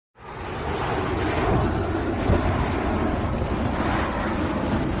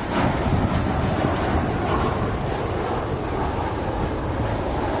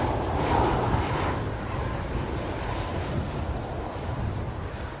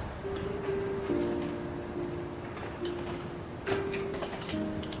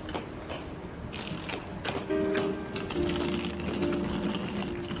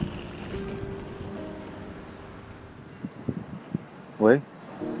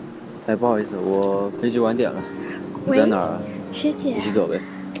哎，不好意思，我飞机晚点了。你在哪儿啊？学姐。一起走呗。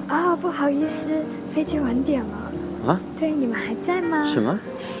啊、不好意思，飞机晚点了。啊？对，你们还在吗？什么？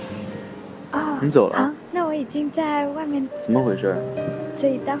啊、你走了？好，那我已经在外面。怎么回事？所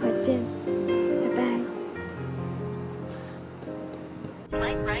以待会儿见，拜拜。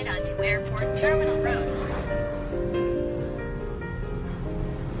Flight right onto Airport Terminal Road.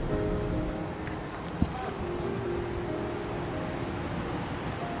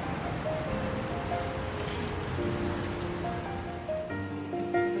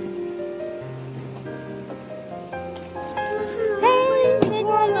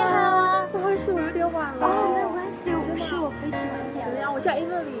叫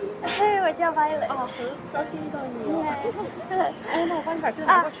Emily， 嘿，我叫 Violet。哦，很高兴遇到你哦。哎，那我帮你把这个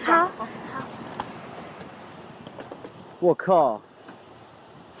拿过去。好。我靠！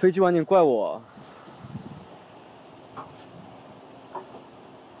飞机晚点怪我。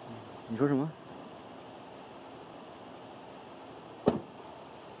你说什么？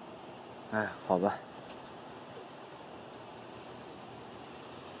哎，好吧。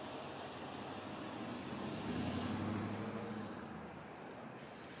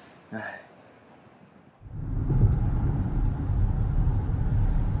哎。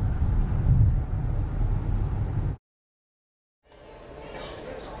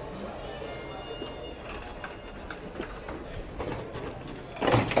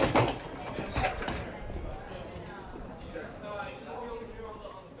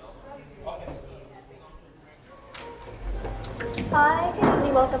Hi, good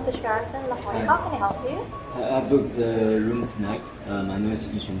evening. Welcome to Sheraton La Jolla. How can I help you? I booked the room tonight. My name is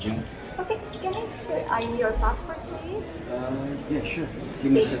Yuchen. Okay, can I see your ID or passport, please? Yeah, sure.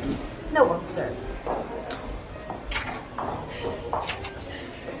 Give me a second. No worries, sir.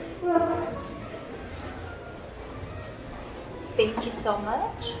 Thank you so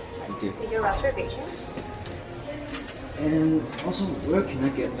much. Thank you. See your reservations. And also, where can I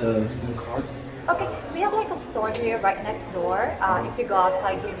get a phone card? Okay, we have like a store here right next door. If you go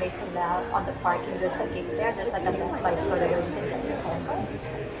outside, you make a left on the parking. There's a gate there. There's like a Best Buy store there where you can get your phone card.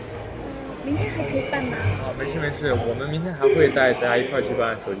 明天还可以办吗？没事没事，我们明天还会带大家一块儿去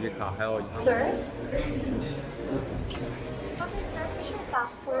办手机卡，还有银行。Sir? Okay, sir, here's your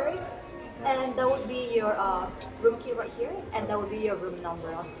passport. And that would be your room key right here, and that would be your room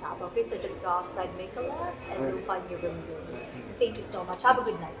number on top. Okay, so just go outside, make a left, and you'll find your room there. Thank you so much. Have a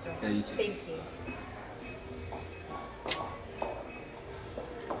good night, sir. Yeah, you too. Thank you.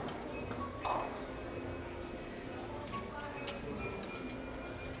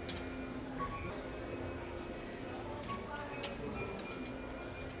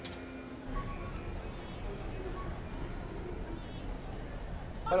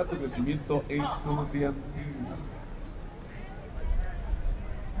 Para tu crecimiento estudiantil.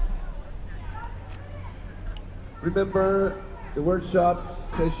 Remember, the workshop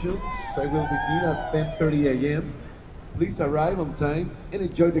sessions will begin at 10:30 a.m. Please arrive on time and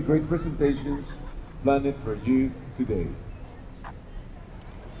enjoy the great presentations planned for you today.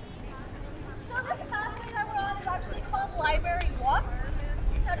 So this pathway that we're on is actually called Library Walk.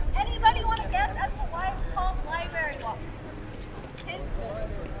 Now, does anybody want to guess as to why it's called Library Walk?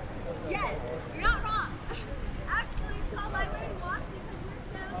 Yes, you're not wrong. Actually, it's called Library Walk because we're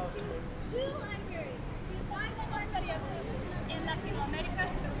down to two libraries. We find one library in Latinoamérica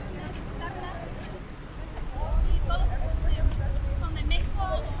y todos son de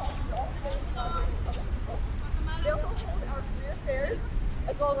México. They also hold our career fairs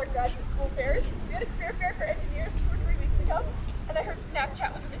as well as our graduate school fairs. We had a career fair for engineers 2 or 3 weeks ago, and I heard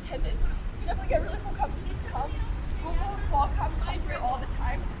Snapchat was in attendance. So definitely get really cool companies to come. Google, Qualcomm come here all the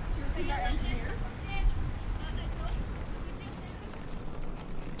time to train our engineers.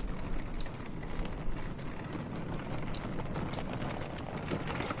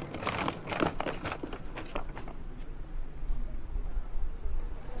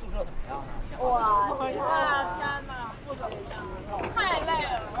 Wow, 天哪，不怎么样，太累了。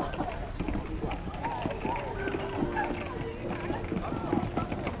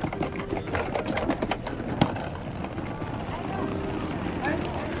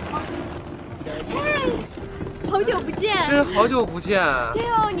好久不见！真是好久不见。对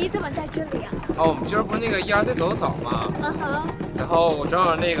哦，你怎么在这里啊？哦，我们今儿不是那个 ERC 走得早吗？嗯哼。然后我正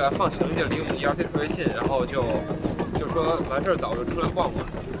好那个放行李离我们 ERC 特别近，然后就说完事儿早就出来逛逛。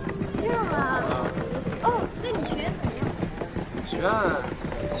这样啊？哦，那你学院怎么样？学院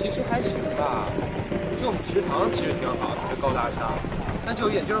其实还行吧，就我们食堂其实挺好，特别高大上，但就有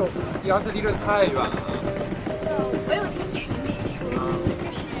一点就是 ERC 离这太远了。我有听群里说，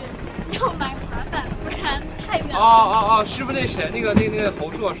就是要买滑板，不然太太远了。哦，是不是那谁那个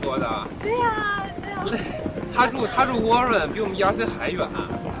侯硕说的？对呀，对呀。他住 Warren， 比我们 ERC 还远。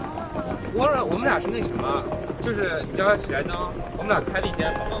Warren， 我们俩是那什么，就是你知道喜来登，我们俩开了一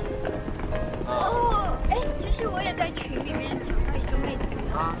间房。哦，哎，其实我也在群里面找到一个妹子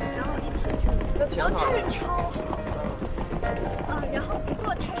啊，然后一起住，然后她人超好，然后不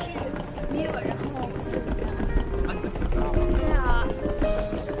过她是没有，然后对啊，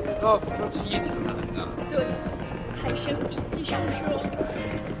高尔夫球之一挺难的。对，海参笔记上说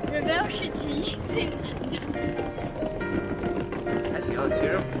 ，Rebel 是之一最难的。还行，其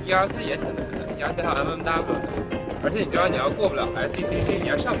实 ERC 也挺难的，ERC 还有 MMW 呢，而且你知道你要过不了 SCCC， 你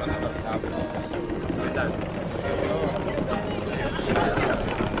还上不了 MMW， 特别蛋疼。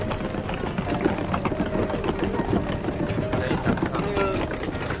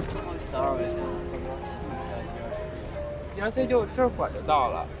ERC 就这会儿就到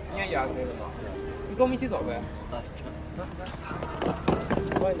了，你也 ERC 的吗？你跟我们一起走呗。啊，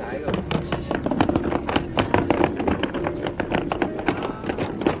我给你拿一个，谢谢。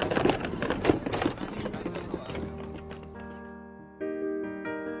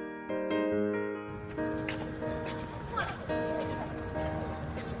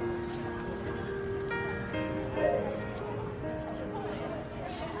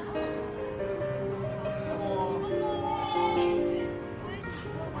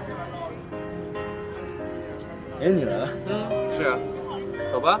哎，你来了。是啊，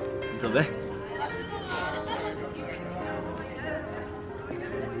走吧。走呗。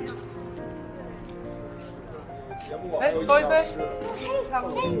哎，高一飞。哎，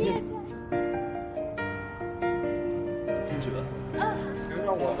你也进去吧。跟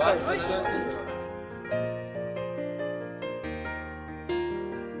上我吧。